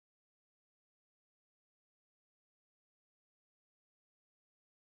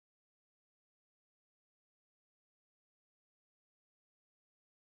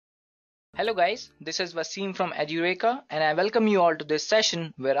Hello guys, this is Wasim from Edureka and I welcome you all to this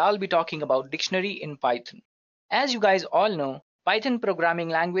session where I'll be talking about dictionary in Python. As you guys all know, Python programming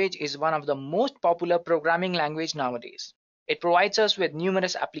language is one of the most popular programming language nowadays. It provides us with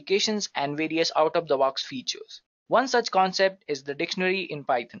numerous applications and various out-of-the-box features. One such concept is the dictionary in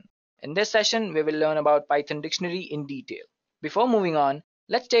Python. In this session, we will learn about Python dictionary in detail. Before moving on,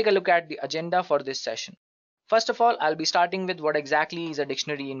 let's take a look at the agenda for this session. First of all, I'll be starting with what exactly is a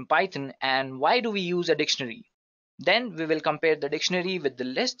dictionary in Python and why do we use a dictionary. Then we will compare the dictionary with the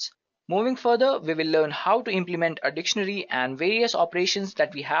lists. Moving further, we will learn how to implement a dictionary and various operations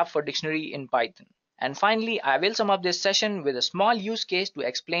that we have for dictionary in Python. And finally, I will sum up this session with a small use case to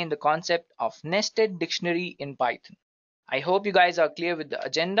explain the concept of nested dictionary in Python. I hope you guys are clear with the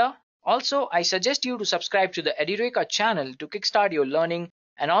agenda. Also, I suggest you to subscribe to the Edureka channel to kickstart your learning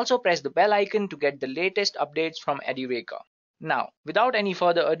and also press the bell icon to get the latest updates from Edureka. Now, without any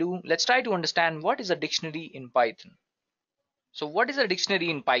further ado, let's try to understand what is a dictionary in Python. So what is a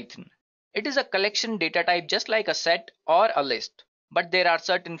dictionary in Python? It is a collection data type just like a set or a list, but there are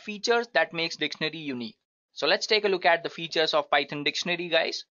certain features that makes dictionary unique. So let's take a look at the features of Python dictionary,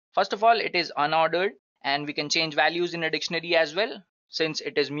 guys. First of all, it is unordered and we can change values in a dictionary as well since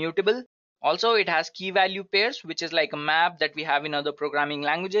it is mutable. Also, it has key value pairs, which is like a map that we have in other programming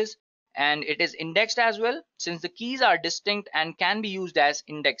languages, and it is indexed as well since the keys are distinct and can be used as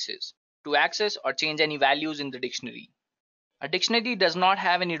indexes to access or change any values in the dictionary. A dictionary does not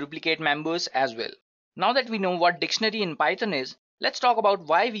have any duplicate members as well. Now that we know what dictionary in Python is, let's talk about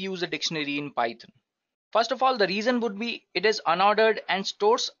why we use a dictionary in Python. First of all, the reason would be it is unordered and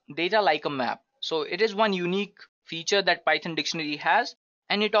stores data like a map. So it is one unique feature that Python dictionary has.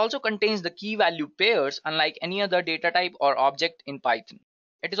 And it also contains the key value pairs unlike any other data type or object in Python.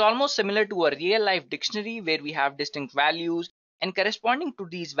 It is almost similar to a real life dictionary where we have distinct values and corresponding to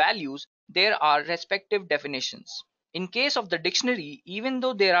these values there are respective definitions. In case of the dictionary, even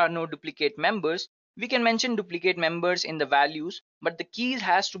though there are no duplicate members, we can mention duplicate members in the values, but the keys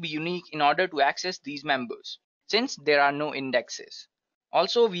has to be unique in order to access these members since there are no indexes.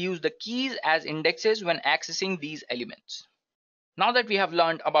 Also, we use the keys as indexes when accessing these elements. Now that we have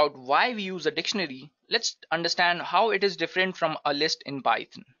learned about why we use a dictionary, let's understand how it is different from a list in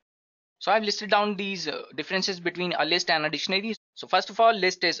Python. So I've listed down these differences between a list and a dictionary. So first of all,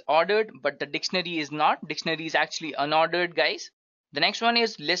 list is ordered, but the dictionary is not. Dictionary is actually unordered, guys. The next one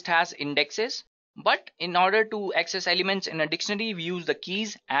is list has indexes, but in order to access elements in a dictionary, we use the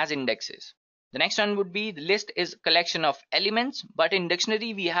keys as indexes. The next one would be the list is a collection of elements, but in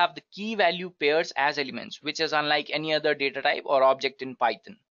dictionary we have the key value pairs as elements, which is unlike any other data type or object in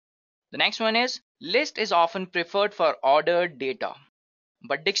Python. The next one is list is often preferred for ordered data,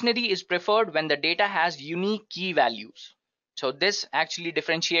 but dictionary is preferred when the data has unique key values. So this actually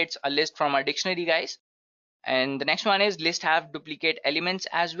differentiates a list from a dictionary, guys. And the next one is list have duplicate elements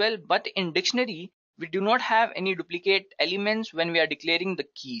as well, but in dictionary we do not have any duplicate elements when we are declaring the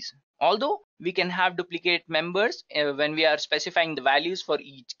keys. Although we can have duplicate members when we are specifying the values for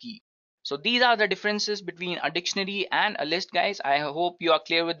each key. So these are the differences between a dictionary and a list, guys. I hope you are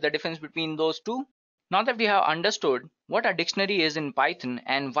clear with the difference between those two. Now that we have understood what a dictionary is in Python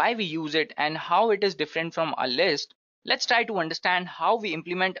and why we use it and how it is different from a list, let's try to understand how we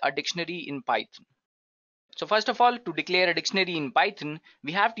implement a dictionary in Python. So first of all, to declare a dictionary in Python,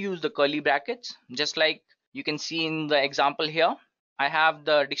 we have to use the curly brackets, just like you can see in the example here. I have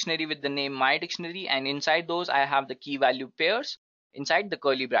the dictionary with the name my dictionary, and inside those I have the key value pairs inside the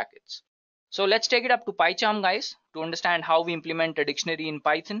curly brackets. So let's take it up to PyCharm, guys, to understand how we implement a dictionary in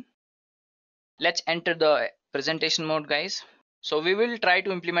Python. Let's enter the presentation mode, guys. So we will try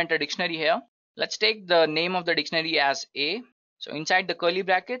to implement a dictionary here. Let's take the name of the dictionary as A. So inside the curly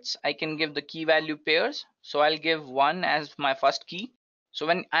brackets I can give the key value pairs. So I'll give 1 as my first key. So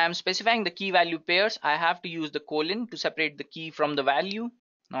when I am specifying the key value pairs, I have to use the colon to separate the key from the value.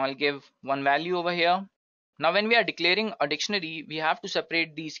 Now I'll give one value over here. Now when we are declaring a dictionary, we have to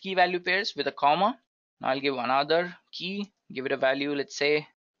separate these key value pairs with a comma. Now I'll give another key, give it a value, let's say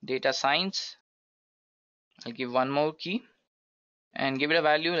data science. I'll give one more key and give it a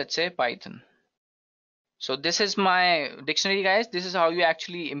value, let's say Python. So this is my dictionary, guys. This is how you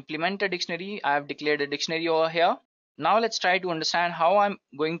actually implement a dictionary. I have declared a dictionary over here. Now let's try to understand how I'm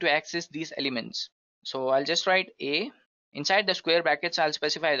going to access these elements. So I'll just write A. Inside the square brackets, I'll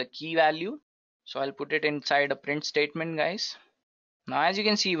specify the key value. So I'll put it inside a print statement, guys. Now as you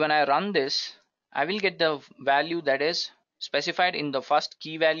can see, when I run this, I will get the value that is specified in the first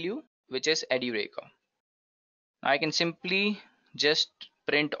key value, which is Edureka. Now I can simply just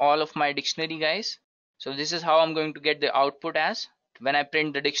print all of my dictionary, guys. So this is how I'm going to get the output as when I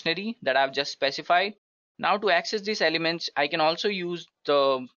print the dictionary that I've just specified. Now to access these elements, I can also use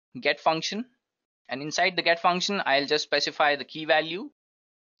the get function, and inside the get function I'll just specify the key value,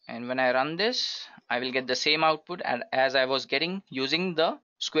 and when I run this I will get the same output as I was getting using the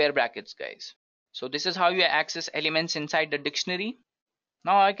square brackets, guys. So this is how you access elements inside the dictionary.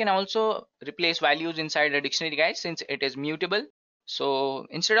 Now I can also replace values inside the dictionary, guys, since it is mutable. So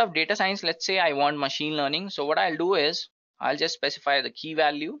instead of data science, let's say I want machine learning. So what I'll do is I'll just specify the key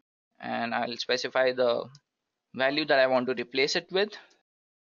value, and I'll specify the value that I want to replace it with.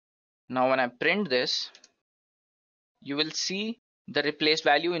 Now when I print this, you will see the replaced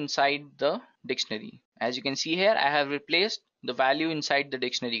value inside the dictionary. As you can see here, I have replaced the value inside the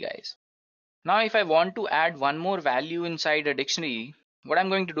dictionary, guys. Now if I want to add one more value inside a dictionary, what I'm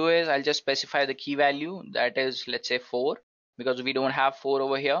going to do is I'll just specify the key value, that is, let's say 4, because we don't have 4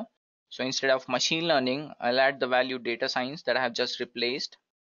 over here. So instead of machine learning, I'll add the value data science that I have just replaced.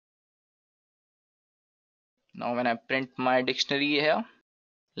 Now when I print my dictionary here,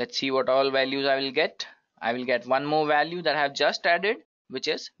 let's see what all values I will get. I will get one more value that I have just added, which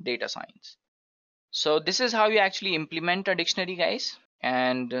is data science. So this is how you actually implement a dictionary, guys.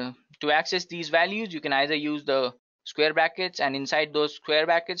 And to access these values, you can either use the square brackets, and inside those square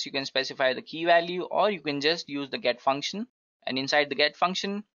brackets you can specify the key value, or you can just use the get function, and inside the get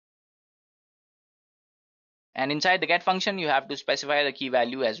function you have to specify the key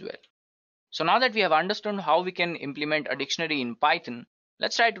value as well. So now that we have understood how we can implement a dictionary in Python,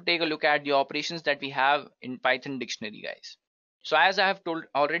 let's try to take a look at the operations that we have in Python dictionary, guys. So as I have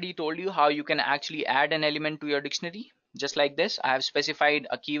already told you how you can actually add an element to your dictionary, just like this. I have specified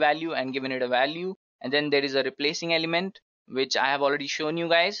a key value and given it a value, and then there is a replacing element which I have already shown you,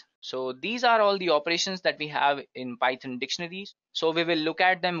 guys. So these are all the operations that we have in Python dictionaries. So we will look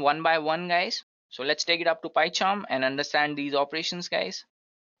at them one by one, guys. So let's take it up to PyCharm and understand these operations, guys.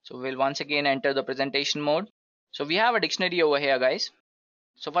 So we'll once again enter the presentation mode. So we have a dictionary over here, guys.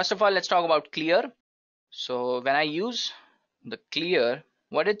 So first of all, let's talk about clear. So when I use the clear,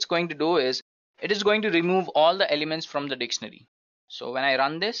 what it's going to do is it is going to remove all the elements from the dictionary. So when I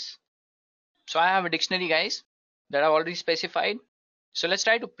run this, so I have a dictionary, guys, that I've already specified. So let's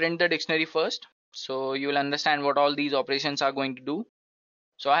try to print the dictionary first, so you will understand what all these operations are going to do.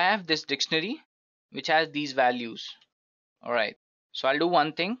 So I have this dictionary which has these values. Alright, so I'll do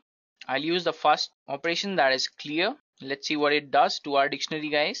one thing. I'll use the first operation, that is clear. Let's see what it does to our dictionary,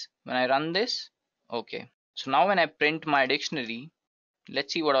 guys. When I run this, okay. So now when I print my dictionary,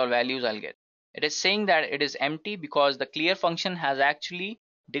 let's see what all values I'll get. It is saying that it is empty because the clear function has actually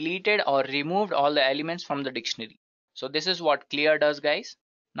deleted or removed all the elements from the dictionary. So this is what clear does, guys.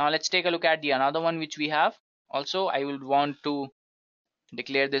 Now let's take a look at the another one which we have. Also, I would want to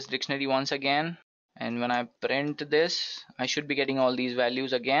declare this dictionary once again, and when I print this, I should be getting all these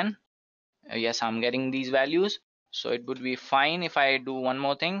values again. Yes, I'm getting these values. So it would be fine if I do one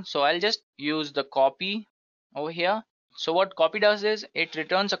more thing. So I'll just use the copy over here. So what copy does is it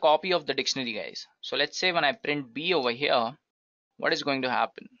returns a copy of the dictionary, guys. So let's say when I print B over here, what is going to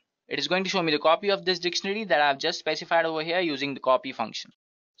happen? It is going to show me the copy of this dictionary that I've just specified over here using the copy function.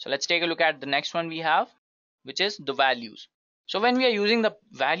 So let's take a look at the next one we have, which is the values. So when we are using the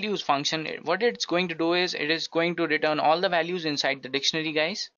values function, what it's going to do is it is going to return all the values inside the dictionary,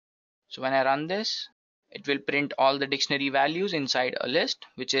 guys. So when I run this, it will print all the dictionary values inside a list,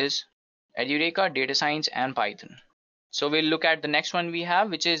 which is Edureka, data science, and Python. So we'll look at the next one we have,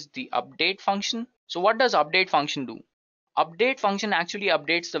 which is the update function. So what does update function do? Update function actually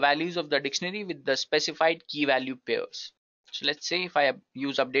updates the values of the dictionary with the specified key value pairs. So let's say if I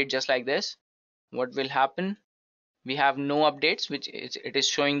use update just like this, what will happen? We have no updates, which it is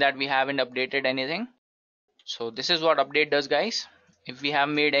showing that we haven't updated anything. So this is what update does, guys. If we have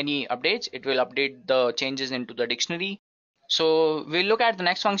made any updates, it will update the changes into the dictionary. So we'll look at the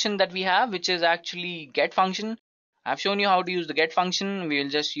next function that we have, which is actually get function. I've shown you how to use the get function. We will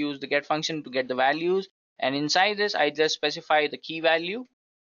just use the get function to get the values, and inside this I just specify the key value,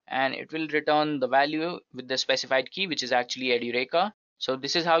 and it will return the value with the specified key, which is actually Edureka. So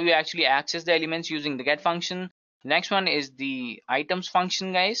this is how you actually access the elements using the get function. The next one is the items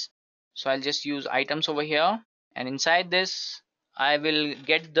function, guys. So I'll just use items over here, and inside this I will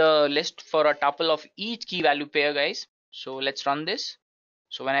get the list for a tuple of each key value pair, guys. So let's run this.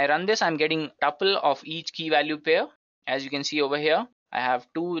 So when I run this, I'm getting tuple of each key value pair. As you can see over here, I have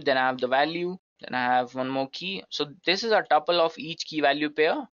 2, then I have the value, then I have one more key. So this is a tuple of each key value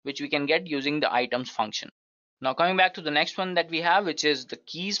pair, which we can get using the items function. Now coming back to the next one that we have, which is the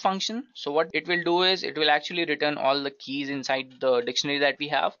keys function. So what it will do is it will actually return all the keys inside the dictionary that we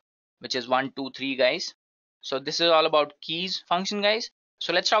have, which is 1, 2, 3, guys. So this is all about keys function, guys.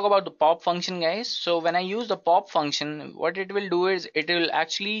 So let's talk about the pop function, guys. So when I use the pop function, what it will do is it will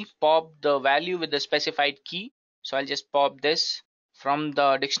actually pop the value with the specified key. So I'll just pop this from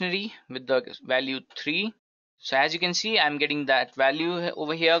the dictionary with the value 3. So as you can see, I'm getting that value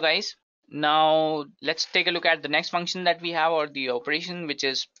over here, guys. Now let's take a look at the next function that we have, or the operation, which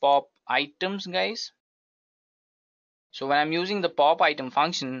is pop items, guys. So when I'm using the pop item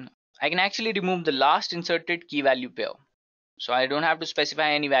function, I can actually remove the last inserted key value pair. So I don't have to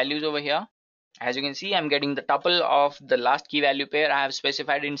specify any values over here. As you can see, I'm getting the tuple of the last key value pair I have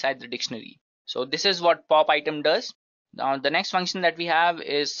specified inside the dictionary. So this is what pop item does. Now the next function that we have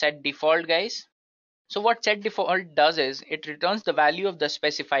is set default, guys. So what set default does is it returns the value of the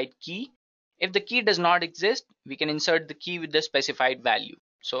specified key. If the key does not exist, we can insert the key with the specified value.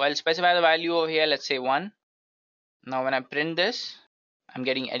 So I'll specify the value over here, let's say 1. Now when I print this, I'm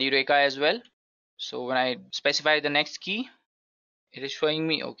getting Edureka as well. So when I specify the next key, it is showing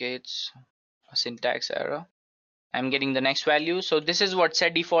me, okay, it's a syntax error. I'm getting the next value. So this is what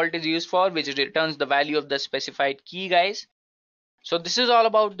set default is used for, which returns the value of the specified key, guys. So this is all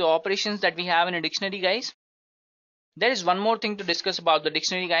about the operations that we have in a dictionary, guys. There is one more thing to discuss about the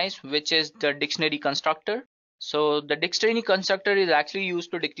dictionary, guys, which is the dictionary constructor. So the dictionary constructor is actually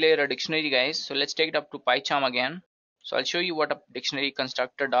used to declare a dictionary, guys. So let's take it up to PyCharm again. So I'll show you what a dictionary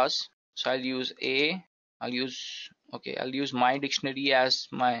constructor does. So I'll use I'll use my dictionary as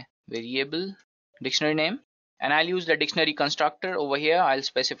my variable dictionary name, and I'll use the dictionary constructor over here. I'll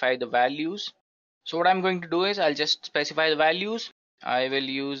specify the values. So what I'm going to do is I'll just specify the values. I will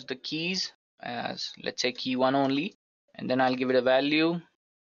use the keys as, let's say, key 1 only, and then I'll give it a value,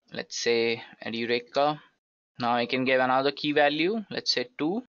 let's say Edureka. Now I can give another key value, let's say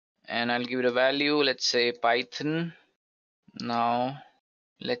 2, and I'll give it a value, let's say Python. Now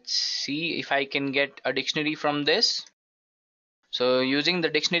let's see if I can get a dictionary from this. So using the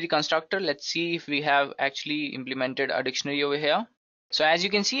dictionary constructor, let's see if we have actually implemented a dictionary over here. So as you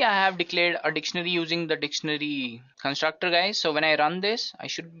can see, I have declared a dictionary using the dictionary constructor, guys. So when I run this, I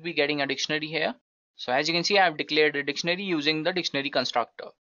should be getting a dictionary here. So as you can see, I have declared a dictionary using the dictionary constructor.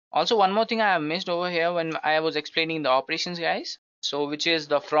 Also, one more thing I have missed over here when I was explaining the operations, guys. So which is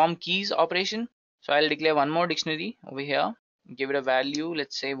the from keys operation. So I'll declare one more dictionary over here. Give it a value,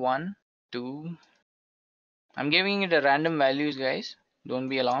 let's say 1, 2. I'm giving it a random values, guys. Don't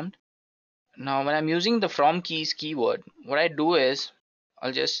be alarmed. Now when I'm using the from keys keyword, what I do is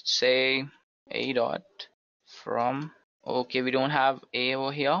I'll just say a dot from. Okay, we don't have a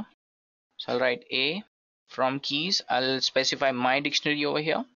over here, so I'll write a from keys. I'll specify my dictionary over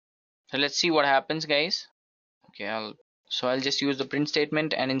here. So let's see what happens, guys. Okay, I'll just use the print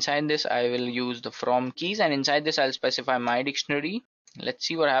statement, and inside this I will use the from keys, and inside this I'll specify my dictionary. Let's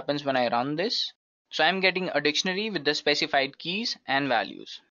see what happens when I run this. So I'm getting a dictionary with the specified keys and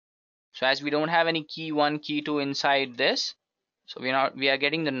values. So as we don't have any key 1, key 2 inside this, so we are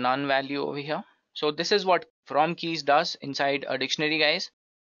getting the none value over here. So this is what from keys does inside a dictionary, guys.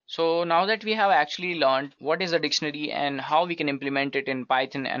 So now that we have actually learned what is a dictionary and how we can implement it in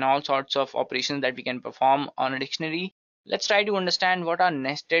Python and all sorts of operations that we can perform on a dictionary, let's try to understand what are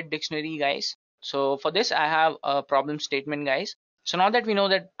nested dictionary, guys. So for this I have a problem statement, guys. So now that we know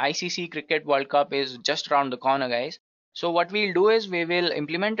that ICC Cricket World Cup is just around the corner, guys, so what we'll do is we will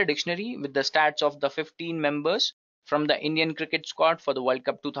implement a dictionary with the stats of the 15 members from the Indian cricket squad for the World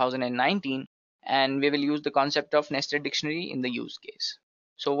Cup 2019, and we will use the concept of nested dictionary in the use case.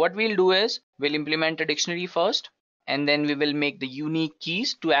 So what we'll do is we'll implement a dictionary first, and then we will make the unique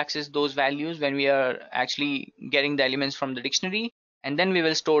keys to access those values when we are actually getting the elements from the dictionary, and then we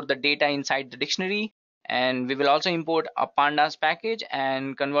will store the data inside the dictionary, and we will also import a pandas package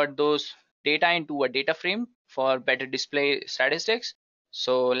and convert those data into a data frame for better display statistics.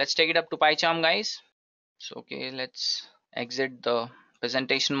 So let's take it up to PyCharm, guys. So okay, let's exit the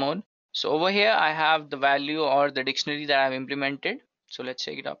presentation mode. So over here I have the value or the dictionary that I've implemented. So let's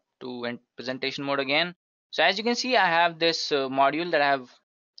take it up to presentation mode again. So as you can see, I have this module that I have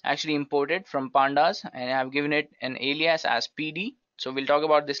actually imported from pandas, and I've given it an alias as PD. So we'll talk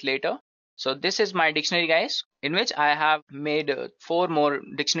about this later. So this is my dictionary, guys, in which I have made 4 more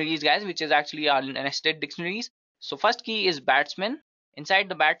dictionaries, guys, which is actually our nested dictionaries. So first key is batsman. Inside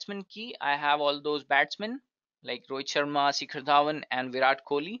the batsman key, I have all those batsmen like Rohit Sharma, Shikhar Dhawan, and Virat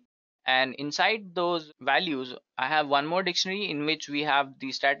Kohli. And inside those values, I have one more dictionary in which we have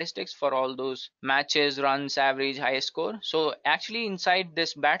the statistics for all those matches, runs, average, highest score. So actually inside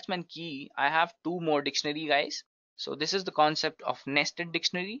this batsman key, I have 2 more dictionary, guys. So this is the concept of nested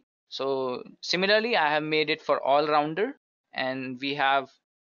dictionary. So similarly, I have made it for all rounder, and we have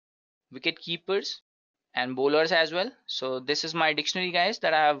wicket keepers, and bowlers as well. So this is my dictionary, guys,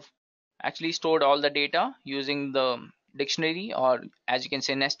 that I have actually stored all the data using the dictionary, or as you can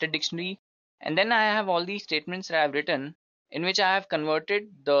say, nested dictionary. And then I have all these statements that I've written, in which I have converted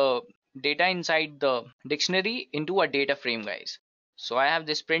the data inside the dictionary into a data frame, guys. So I have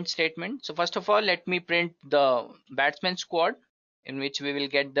this print statement. So first of all, let me print the batsman squad, in which we will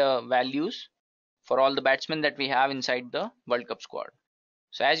get the values for all the batsmen that we have inside the World Cup squad.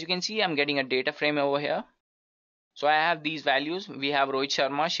 So as you can see, I'm getting a data frame over here. So I have these values. We have Rohit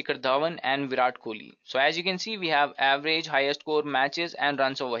Sharma, Shikhar Dhawan, and Virat Kohli. So as you can see, we have average, highest score, matches, and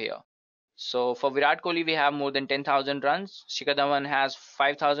runs over here. So for Virat Kohli, we have more than 10,000 runs. Shikhar Dhawan has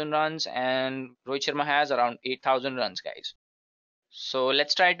 5,000 runs, and Rohit Sharma has around 8,000 runs, guys. So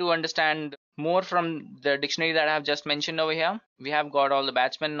let's try to understand more from the dictionary that I have just mentioned over here. We have got all the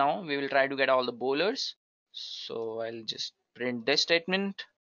batsmen now. We will try to get all the bowlers. So I'll just print this statement,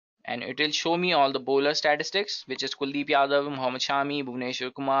 and it will show me all the bowler statistics, which is Kuldeep Yadav, Mohammad Shami,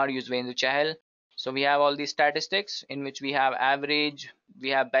 Bhuvneshwar Kumar, Yuzvendra Chahal. So we have all these statistics, in which we have average, we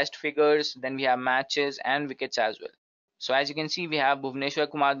have best figures, then we have matches and wickets as well. So as you can see, we have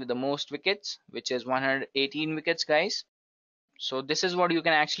Bhuvneshwar Kumar with the most wickets, which is 118 wickets, guys. So this is what you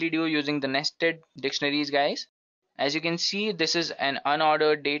can actually do using the nested dictionaries, guys. As you can see, this is an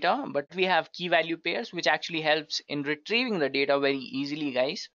unordered data, but we have key value pairs, which actually helps in retrieving the data very easily,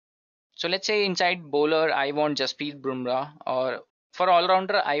 guys. So let's say inside bowler, I want Jasprit Bumrah, or for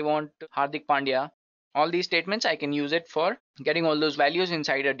all-rounder, I want Hardik Pandya. All these statements, I can use it for getting all those values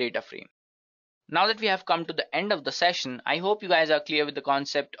inside a data frame. Now that we have come to the end of the session, I hope you guys are clear with the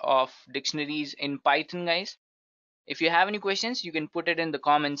concept of dictionaries in Python, guys. If you have any questions, you can put it in the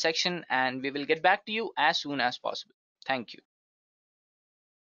comment section and we will get back to you as soon as possible. Thank you.